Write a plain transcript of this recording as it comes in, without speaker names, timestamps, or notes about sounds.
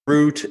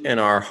root in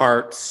our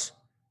hearts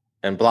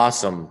and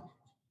blossom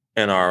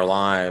in our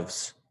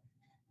lives.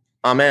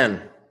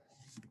 Amen.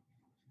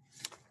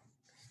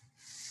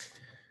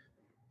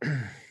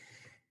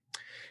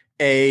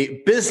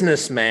 A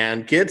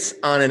businessman gets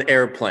on an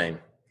airplane.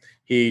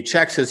 He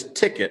checks his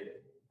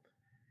ticket,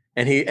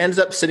 and he ends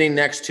up sitting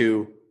next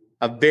to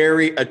a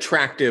very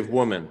attractive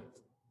woman.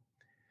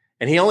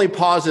 And he only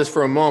pauses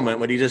for a moment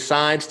when he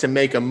decides to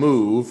make a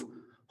move,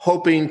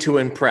 hoping to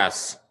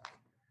impress.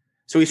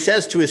 So he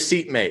says to his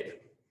seatmate,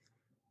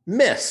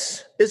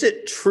 "Miss, is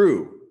it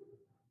true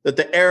that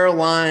the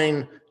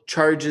airline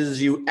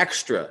charges you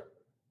extra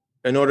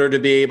in order to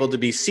be able to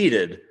be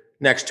seated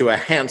next to a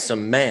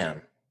handsome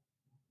man?"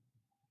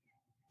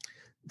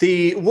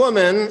 The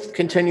woman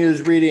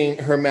continues reading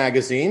her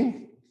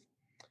magazine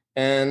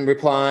and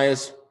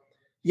replies,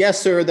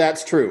 "Yes, sir,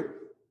 that's true,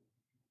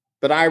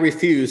 but I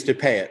refuse to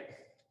pay it."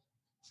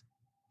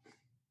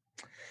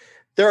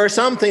 There are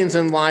some things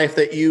in life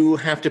that you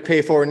have to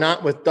pay for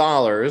not with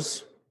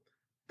dollars,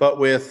 but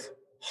with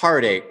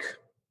heartache.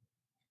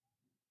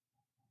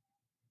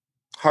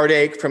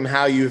 Heartache from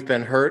how you've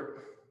been hurt.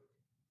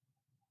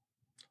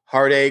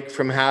 Heartache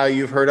from how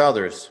you've hurt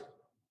others.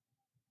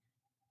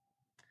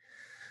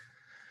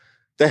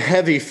 The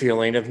heavy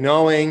feeling of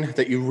knowing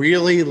that you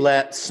really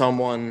let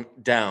someone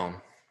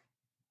down.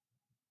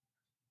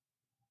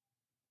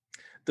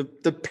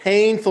 The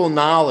painful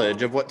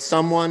knowledge of what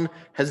someone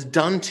has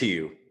done to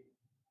you.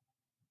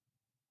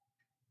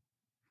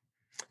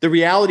 The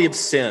reality of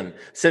sin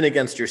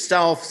against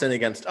yourself, sin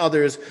against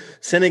others,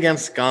 sin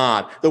against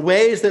God, the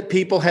ways that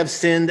people have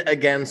sinned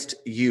against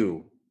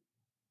you.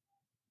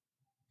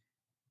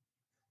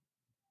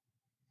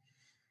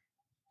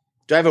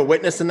 Do I have a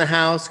witness in the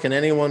house? Can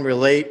anyone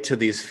relate to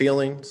these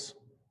feelings?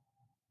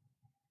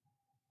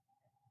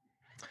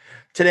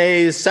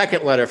 Today's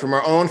second letter from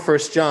our own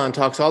 1 John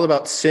talks all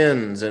about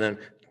sins and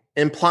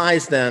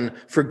implies then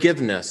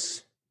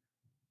forgiveness.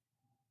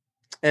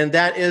 And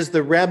that is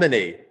the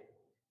remedy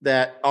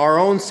that our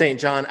own St.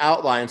 John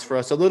outlines for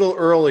us a little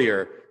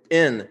earlier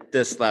in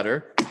this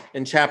letter,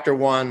 in chapter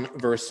 1,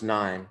 verse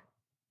 9.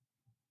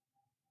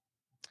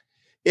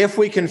 If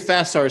we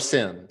confess our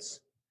sins,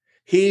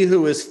 he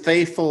who is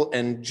faithful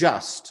and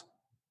just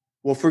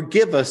will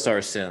forgive us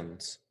our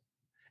sins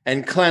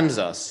and cleanse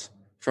us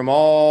from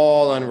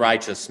all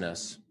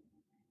unrighteousness.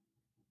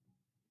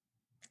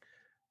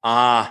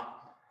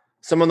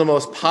 Some of the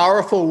most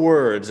powerful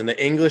words in the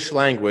English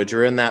language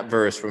are in that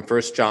verse from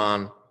 1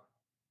 John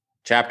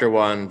chapter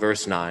 1,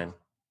 verse 9.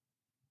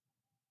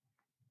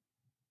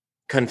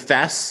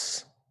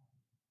 Confess,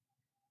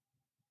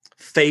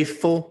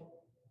 faithful,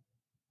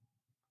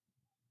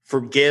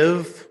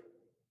 forgive,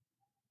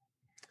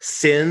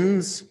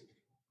 sins,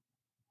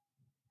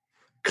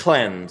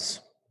 cleanse.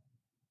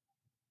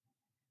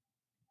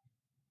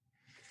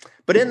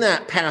 But in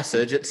that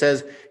passage, it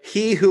says,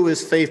 he who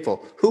is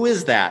faithful. Who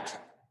is that?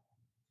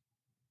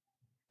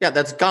 Yeah,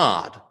 that's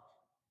God.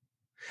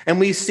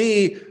 And we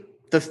see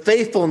the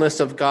faithfulness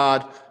of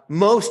God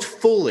most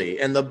fully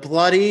in the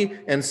bloody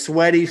and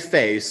sweaty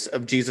face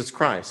of Jesus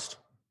Christ.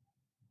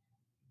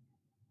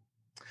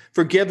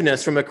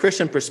 Forgiveness from a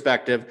Christian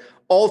perspective,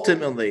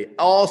 ultimately,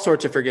 all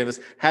sorts of forgiveness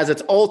has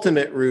its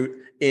ultimate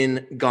root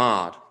in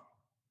God.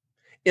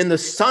 In the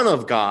Son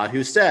of God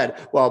who said,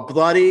 while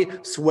bloody,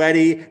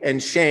 sweaty,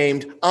 and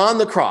shamed on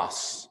the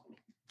cross,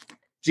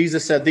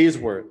 Jesus said these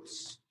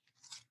words,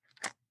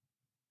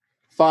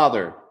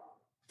 "Father,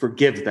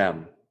 forgive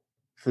them,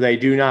 for they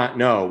do not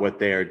know what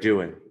they are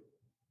doing."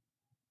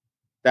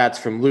 That's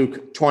from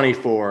Luke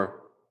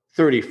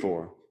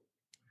 24:34.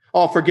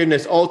 All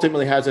forgiveness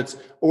ultimately has its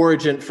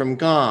origin from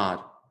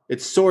God,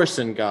 its source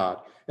in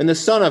God, and the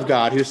Son of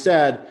God who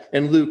said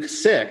in Luke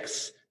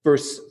 6,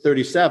 verse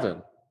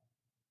 37,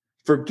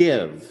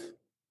 "Forgive,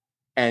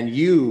 and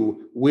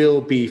you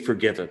will be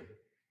forgiven."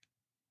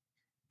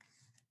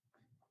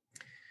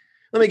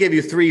 Let me give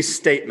you 3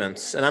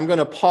 statements, and I'm going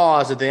to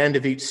pause at the end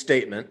of each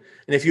statement.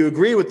 And if you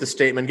agree with the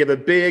statement, give a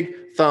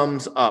big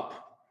thumbs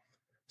up.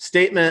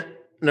 Statement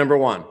number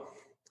 1.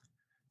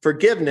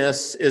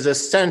 Forgiveness is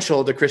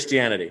essential to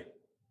Christianity.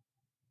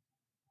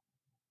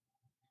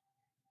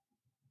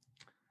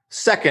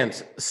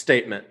 Second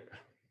statement.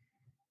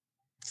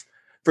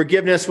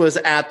 Forgiveness was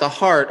at the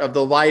heart of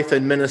the life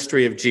and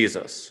ministry of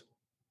Jesus.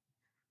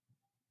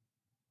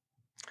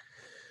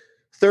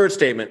 Third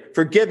statement,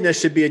 forgiveness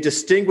should be a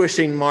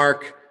distinguishing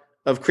mark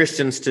of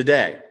Christians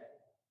today.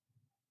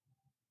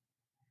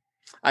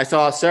 I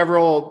saw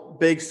several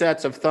big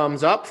sets of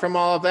thumbs up from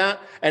all of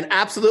that, and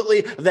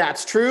absolutely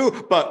that's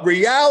true, but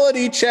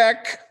reality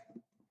check.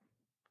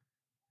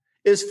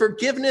 Is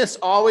forgiveness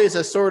always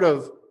a sort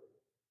of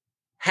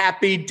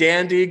happy,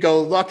 dandy,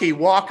 go lucky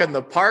walk in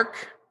the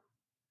park?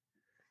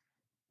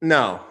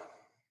 No.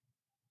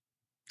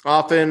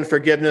 Often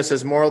forgiveness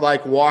is more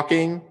like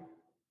walking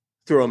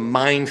through a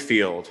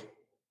minefield.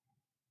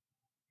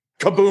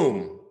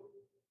 Kaboom.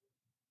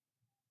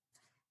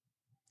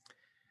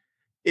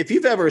 If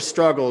you've ever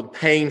struggled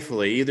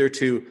painfully either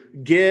to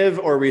give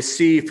or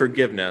receive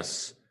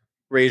forgiveness,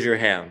 raise your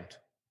hand.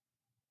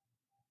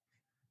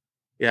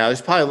 Yeah,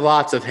 there's probably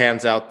lots of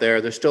hands out there.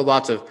 There's still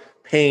lots of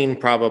pain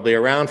probably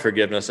around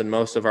forgiveness in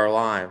most of our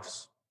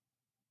lives.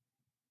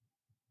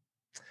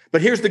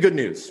 But here's the good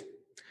news.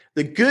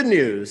 The good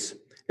news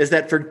is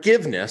that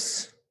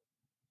forgiveness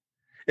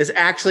is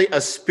actually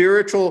a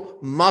spiritual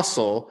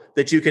muscle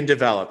that you can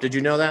develop. Did you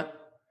know that?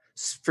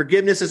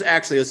 Forgiveness is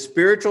actually a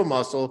spiritual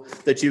muscle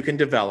that you can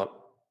develop.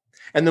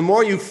 And the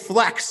more you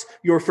flex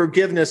your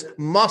forgiveness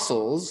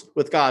muscles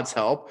with God's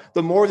help,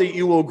 the more that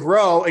you will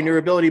grow in your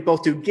ability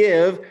both to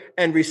give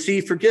and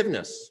receive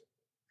forgiveness.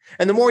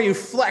 And the more you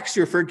flex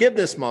your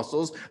forgiveness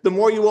muscles, the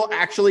more you will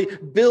actually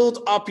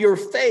build up your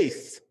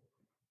faith.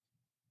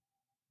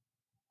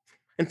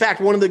 In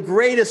fact, one of the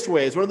greatest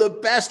ways, one of the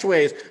best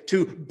ways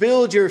to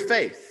build your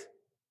faith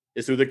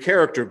is through the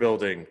character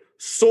building,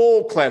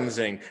 soul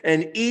cleansing,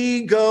 and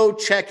ego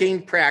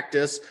checking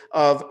practice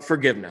of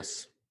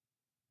forgiveness.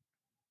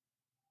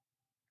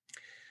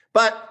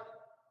 But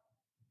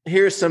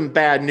here's some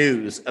bad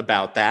news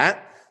about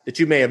that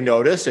you may have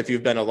noticed if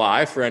you've been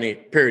alive for any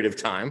period of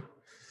time.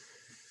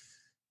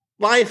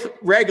 Life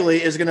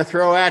regularly is going to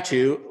throw at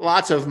you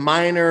lots of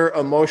minor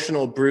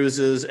emotional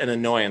bruises and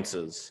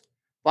annoyances.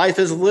 Life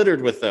is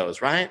littered with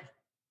those, right?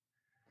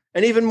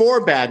 And even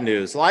more bad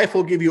news, life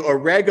will give you a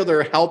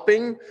regular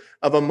helping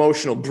of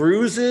emotional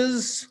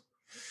bruises,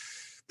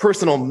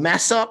 personal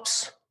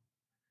mess-ups,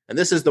 and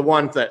this is the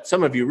one that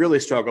some of you really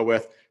struggle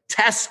with,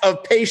 tests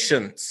of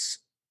patience.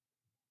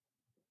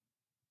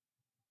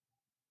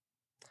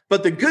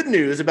 But the good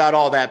news about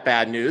all that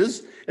bad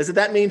news is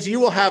that means you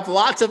will have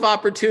lots of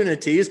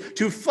opportunities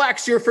to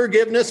flex your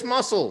forgiveness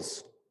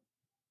muscles.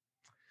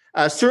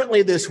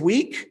 Certainly this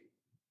week,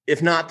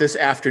 if not this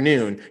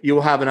afternoon, you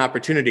will have an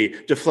opportunity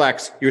to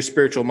flex your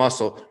spiritual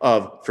muscle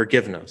of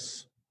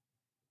forgiveness.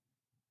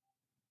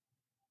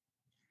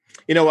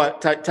 You know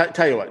what?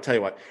 Tell you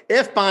what.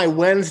 If by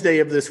Wednesday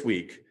of this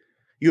week,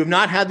 you have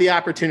not had the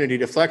opportunity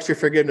to flex your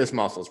forgiveness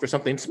muscles for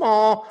something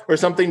small or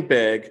something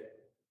big,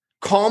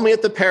 call me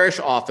at the parish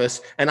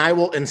office and I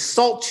will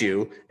insult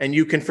you and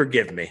you can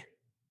forgive me.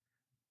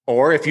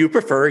 Or if you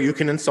prefer, you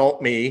can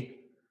insult me,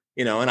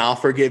 and I'll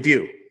forgive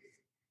you.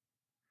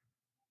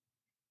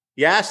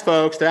 Yes,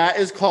 folks, that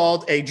is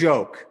called a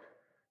joke.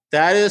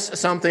 That is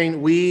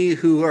something we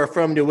who are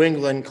from New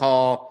England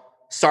call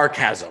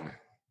sarcasm.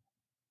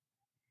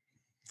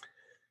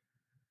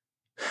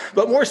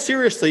 But more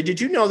seriously, did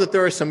you know that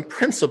there are some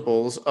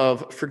principles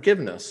of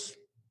forgiveness?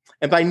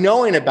 And by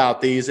knowing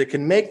about these, it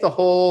can make the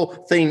whole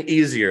thing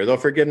easier, though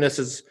forgiveness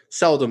is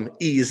seldom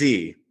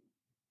easy.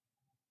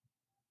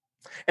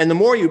 And the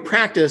more you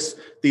practice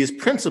these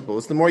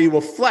principles, the more you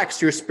will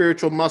flex your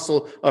spiritual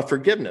muscle of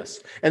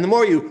forgiveness. And the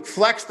more you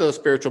flex those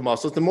spiritual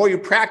muscles, the more you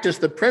practice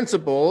the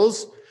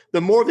principles, the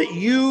more that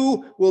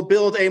you will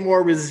build a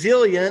more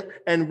resilient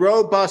and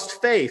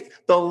robust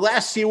faith, the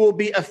less you will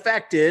be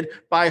affected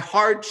by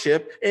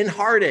hardship and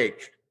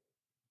heartache.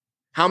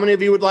 How many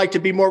of you would like to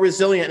be more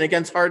resilient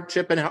against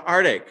hardship and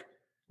heartache?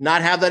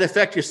 Not have that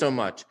affect you so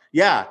much?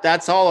 Yeah,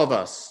 that's all of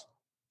us.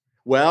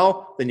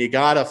 Well, then you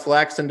got to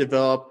flex and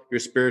develop your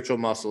spiritual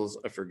muscles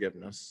of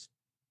forgiveness.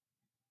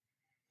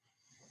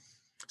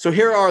 So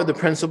here are the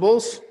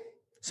principles.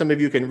 Some of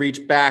you can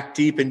reach back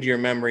deep into your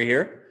memory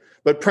here.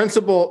 But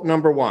principle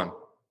number 1,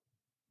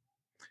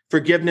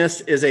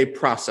 forgiveness is a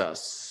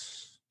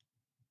process.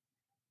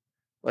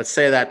 Let's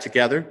say that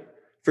together.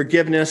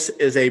 Forgiveness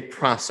is a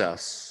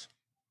process.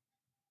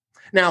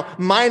 Now,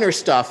 minor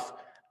stuff,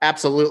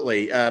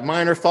 absolutely.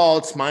 Minor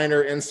faults,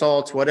 minor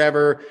insults,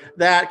 whatever,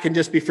 that can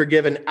just be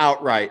forgiven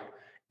outright,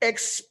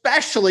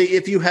 especially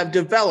if you have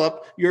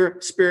developed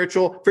your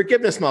spiritual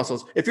forgiveness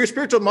muscles. If your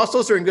spiritual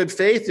muscles are in good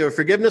faith, your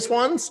forgiveness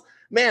ones,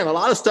 man, a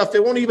lot of stuff, they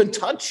won't even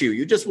touch you.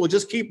 You will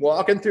just keep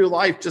walking through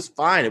life just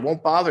fine. It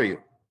won't bother you.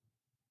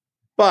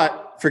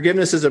 But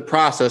forgiveness is a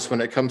process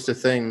when it comes to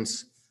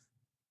things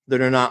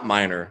that are not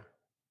minor,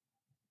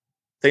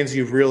 things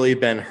you've really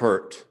been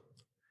hurt.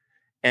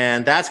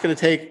 And that's going to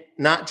take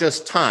not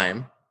just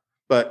time,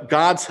 but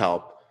God's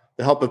help,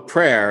 the help of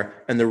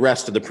prayer, and the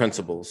rest of the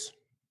principles.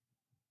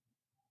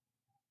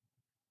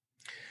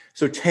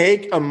 So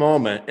take a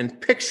moment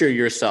and picture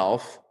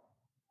yourself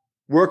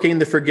working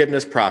the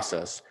forgiveness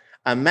process.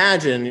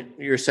 Imagine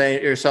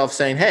yourself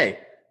saying, hey,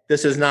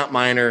 this is not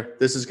minor.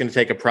 This is going to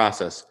take a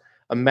process.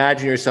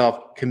 Imagine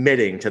yourself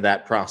committing to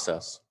that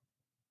process.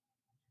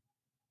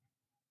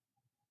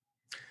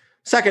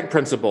 Second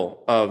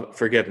principle of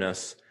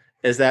forgiveness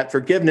is that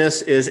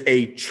forgiveness is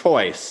a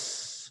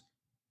choice.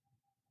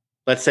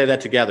 Let's say that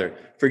together.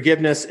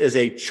 Forgiveness is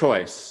a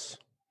choice.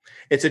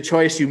 It's a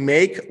choice you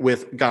make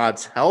with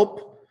God's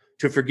help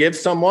to forgive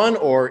someone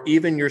or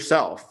even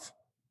yourself.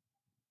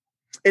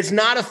 It's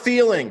not a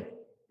feeling.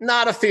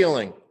 Not a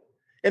feeling.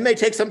 It may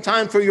take some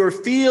time for your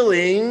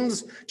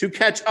feelings to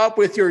catch up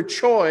with your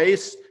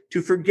choice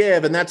to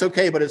forgive, and that's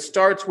okay, but it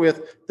starts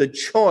with the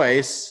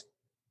choice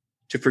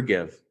to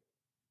forgive.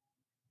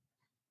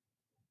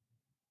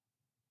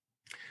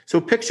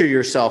 So picture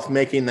yourself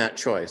making that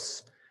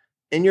choice.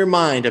 In your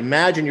mind,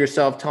 imagine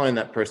yourself telling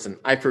that person,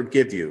 I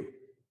forgive you.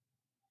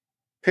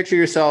 Picture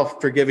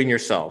yourself forgiving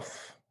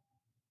yourself.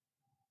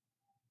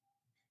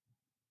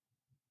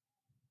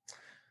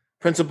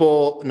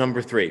 Principle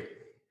number 3.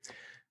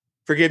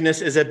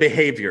 Forgiveness is a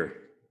behavior.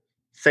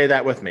 Say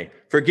that with me.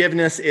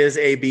 Forgiveness is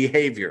a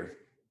behavior.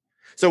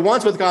 So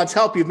once with God's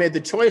help, you've made the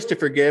choice to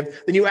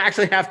forgive, then you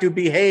actually have to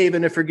behave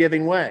in a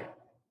forgiving way.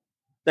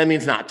 That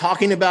means not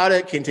talking about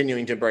it,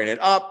 continuing to bring it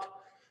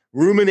up,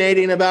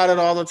 ruminating about it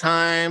all the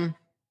time,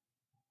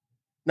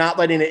 not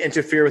letting it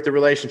interfere with the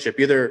relationship,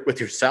 either with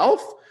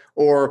yourself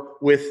or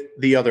with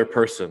the other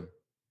person.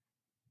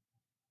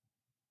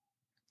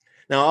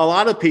 Now, a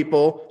lot of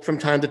people from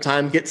time to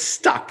time get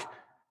stuck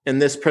in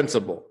this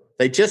principle.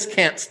 They just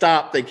can't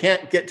stop. They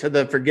can't get to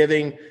the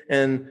forgiving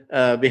and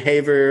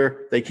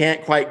behavior. They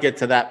can't quite get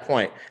to that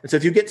point. And so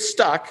if you get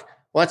stuck,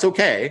 well, that's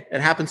okay. It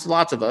happens to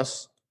lots of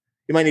us.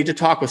 You might need to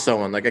talk with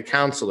someone like a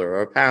counselor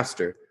or a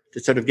pastor to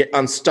sort of get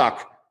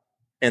unstuck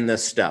in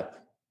this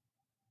step.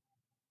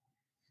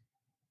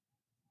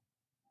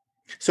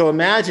 So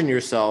imagine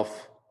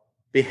yourself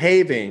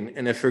behaving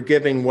in a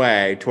forgiving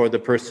way toward the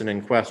person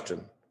in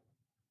question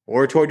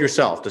or toward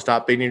yourself, to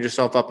stop beating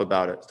yourself up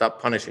about it,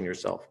 stop punishing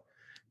yourself.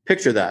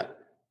 Picture that.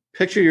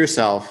 Picture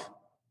yourself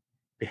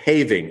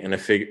behaving in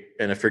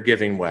a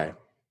forgiving way.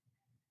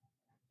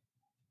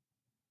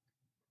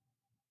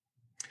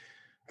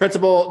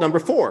 Principle number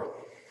 4.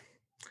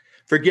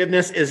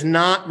 Forgiveness is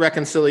not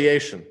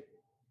reconciliation.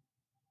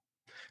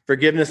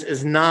 Forgiveness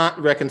is not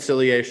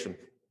reconciliation.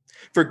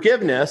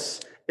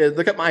 Forgiveness is,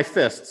 look at my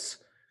fists.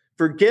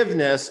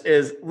 Forgiveness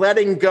is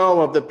letting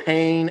go of the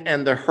pain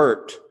and the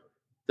hurt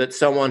that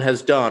someone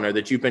has done or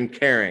that you've been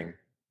carrying.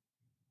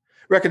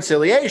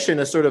 Reconciliation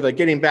is sort of a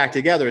getting back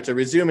together. It's a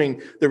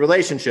resuming the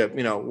relationship,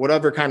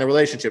 whatever kind of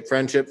relationship,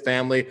 friendship,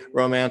 family,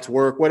 romance,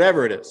 work,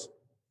 whatever it is.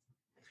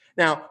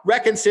 Now,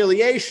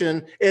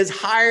 reconciliation is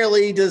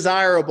highly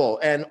desirable,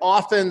 and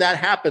often that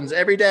happens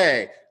every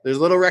day. There's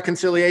little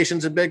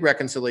reconciliations and big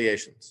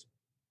reconciliations.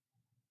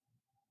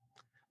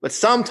 But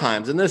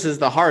sometimes, and this is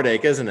the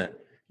heartache, isn't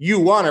it?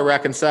 You want to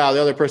reconcile,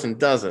 the other person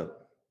doesn't.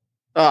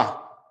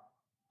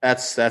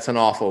 That's an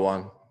awful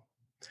one.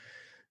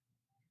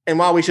 And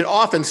while we should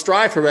often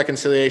strive for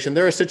reconciliation,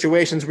 there are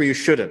situations where you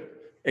shouldn't.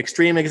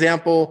 Extreme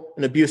example,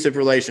 an abusive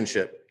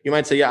relationship. You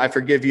might say, yeah, I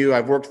forgive you.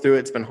 I've worked through it.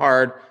 It's been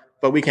hard,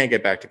 but we can't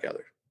get back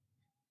together.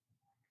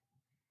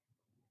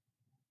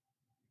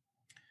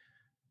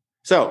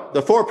 So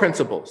the 4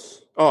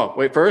 principles.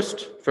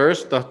 First,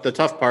 the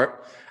tough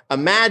part.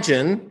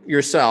 Imagine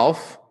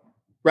yourself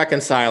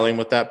reconciling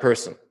with that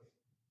person.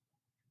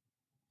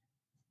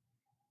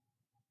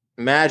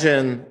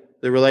 Imagine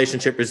the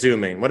relationship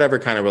resuming, whatever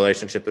kind of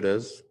relationship it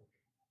is,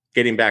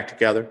 getting back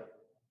together.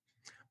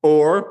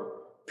 Or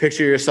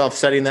picture yourself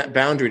setting that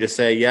boundary to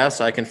say, yes,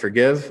 I can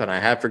forgive and I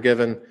have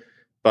forgiven,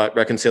 but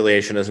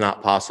reconciliation is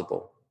not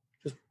possible.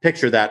 Just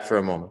picture that for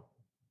a moment.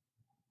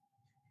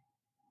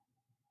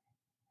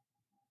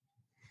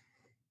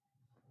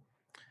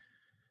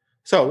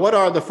 So what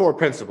are the 4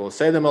 principles?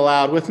 Say them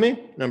aloud with me.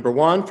 Number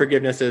 1,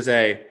 forgiveness is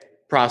a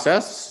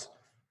process.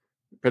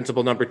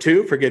 Principle number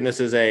 2, forgiveness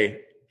is a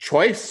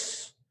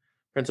choice.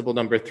 Principle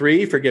number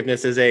 3,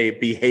 forgiveness is a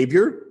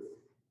behavior.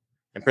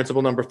 And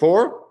principle number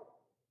 4,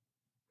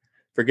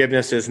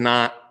 forgiveness is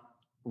not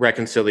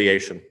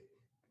reconciliation.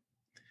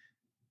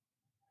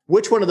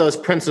 Which one of those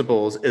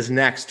principles is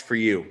next for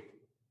you?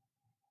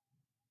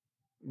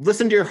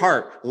 Listen to your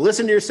heart.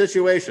 Listen to your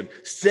situation.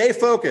 Stay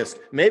focused.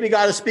 Maybe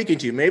God is speaking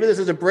to you. Maybe this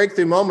is a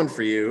breakthrough moment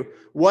for you.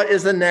 What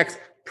is the next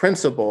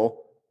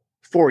principle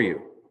for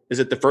you? Is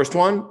it the first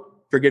one?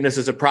 Forgiveness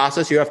is a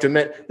process. You have to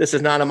admit, this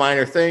is not a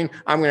minor thing.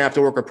 I'm going to have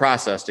to work a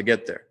process to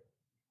get there.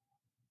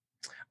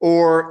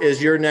 Or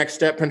is your next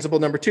step principle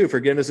number 2?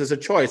 Forgiveness is a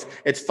choice.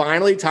 It's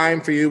finally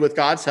time for you, with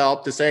God's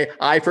help, to say,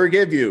 I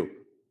forgive you.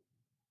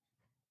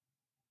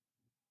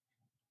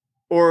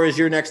 Or is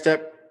your next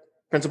step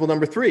principle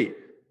number 3?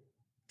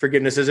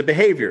 Forgiveness is a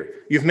behavior.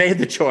 You've made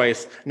the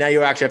choice. Now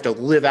you actually have to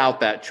live out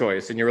that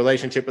choice in your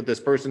relationship with this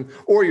person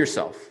or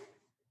yourself.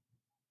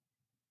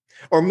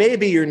 Or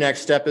maybe your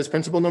next step is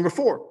principle number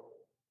 4.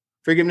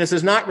 Forgiveness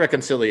is not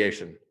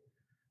reconciliation.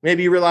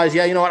 Maybe you realize,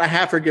 yeah, you know what? I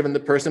have forgiven the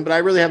person, but I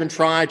really haven't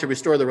tried to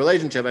restore the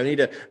relationship. I need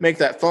to make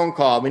that phone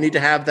call. We need to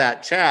have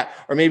that chat.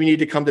 Or maybe you need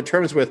to come to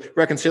terms with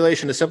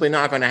reconciliation is simply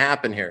not going to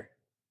happen here.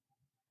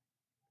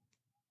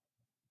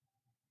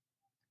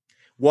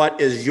 What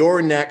is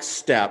your next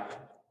step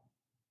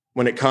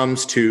when it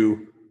comes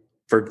to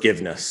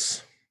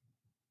forgiveness?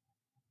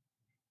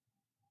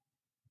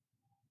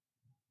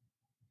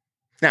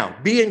 Now,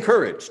 be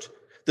encouraged.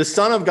 The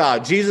Son of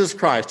God, Jesus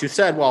Christ, who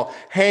said while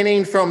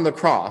hanging from the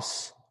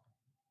cross,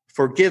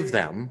 forgive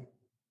them,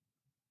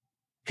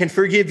 can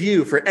forgive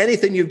you for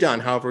anything you've done,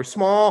 however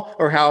small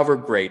or however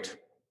great.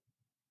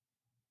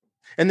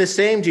 And the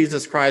same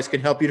Jesus Christ can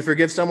help you to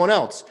forgive someone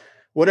else,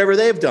 whatever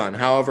they've done,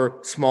 however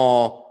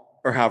small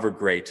or however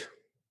great.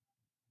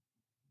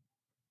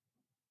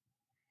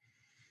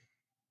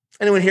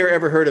 Anyone here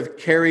ever heard of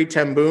Carrie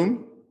ten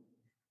Boom?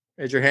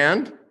 Raise your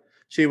hand.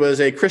 She was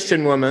a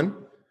Christian woman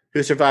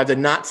who survived a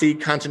Nazi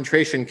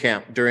concentration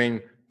camp during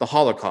the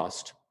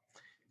Holocaust.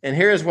 And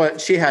here's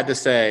what she had to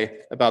say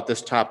about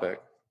this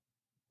topic.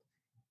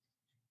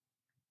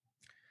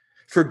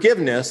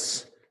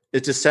 Forgiveness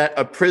is to set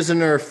a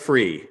prisoner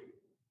free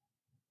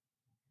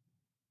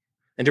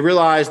and to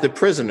realize the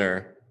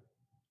prisoner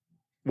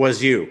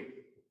was you.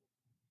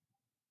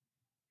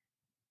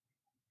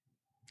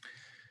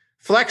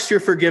 Flex your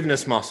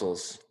forgiveness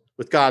muscles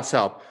with God's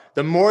help.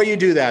 The more you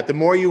do that, the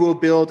more you will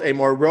build a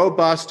more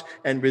robust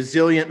and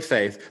resilient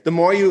faith. The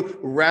more you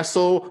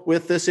wrestle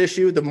with this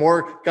issue, the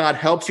more God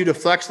helps you to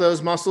flex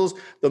those muscles,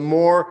 the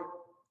more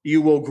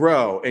you will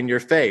grow in your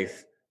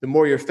faith, the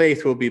more your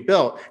faith will be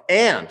built,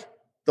 and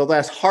the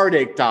less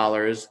heartache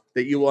dollars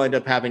that you will end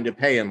up having to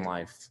pay in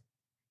life.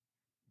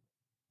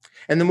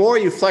 And the more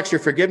you flex your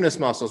forgiveness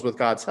muscles with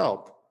God's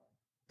help,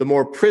 the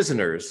more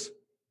prisoners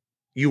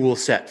you will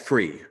set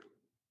free,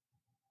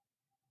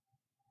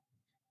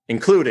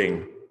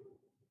 including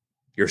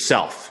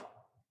yourself.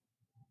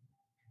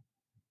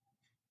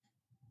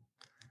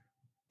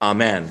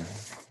 Amen.